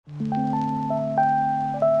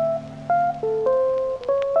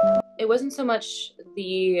wasn't so much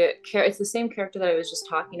it's the same character that I was just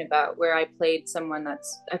talking about, where I played someone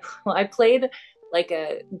I played like a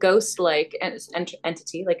ghost like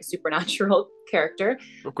entity, like a supernatural character,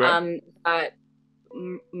 Okay. that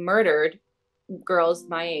murdered girls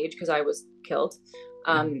my age because I was killed,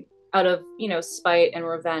 Mhm. um, out of, spite and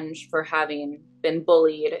revenge for having been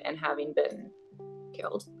bullied and having been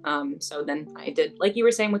killed. So then I did, like you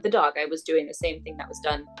were saying with the dog, I was doing the same thing that was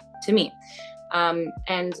done to me.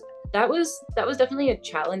 And that was definitely a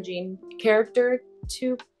challenging character to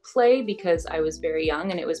play because I was very young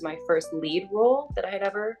and it was my first lead role that I had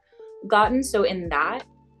ever gotten. So in that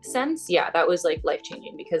sense, yeah, that was like life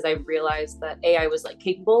changing because I realized that I was like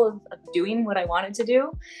capable of doing what I wanted to do,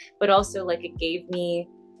 but also like it gave me,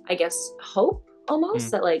 I guess, hope almost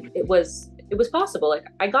Mm. that like it was possible. Like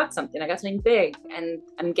I got something big, and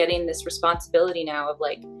I'm getting this responsibility now of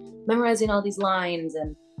like memorizing all these lines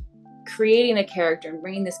and creating a character and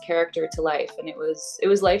bringing this character to life. And it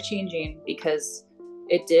was life changing because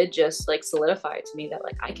it did just like solidify to me that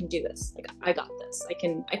like I can do this, like I got this, I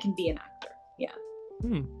can be an actor. Yeah.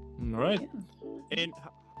 Hmm. All right. Yeah. And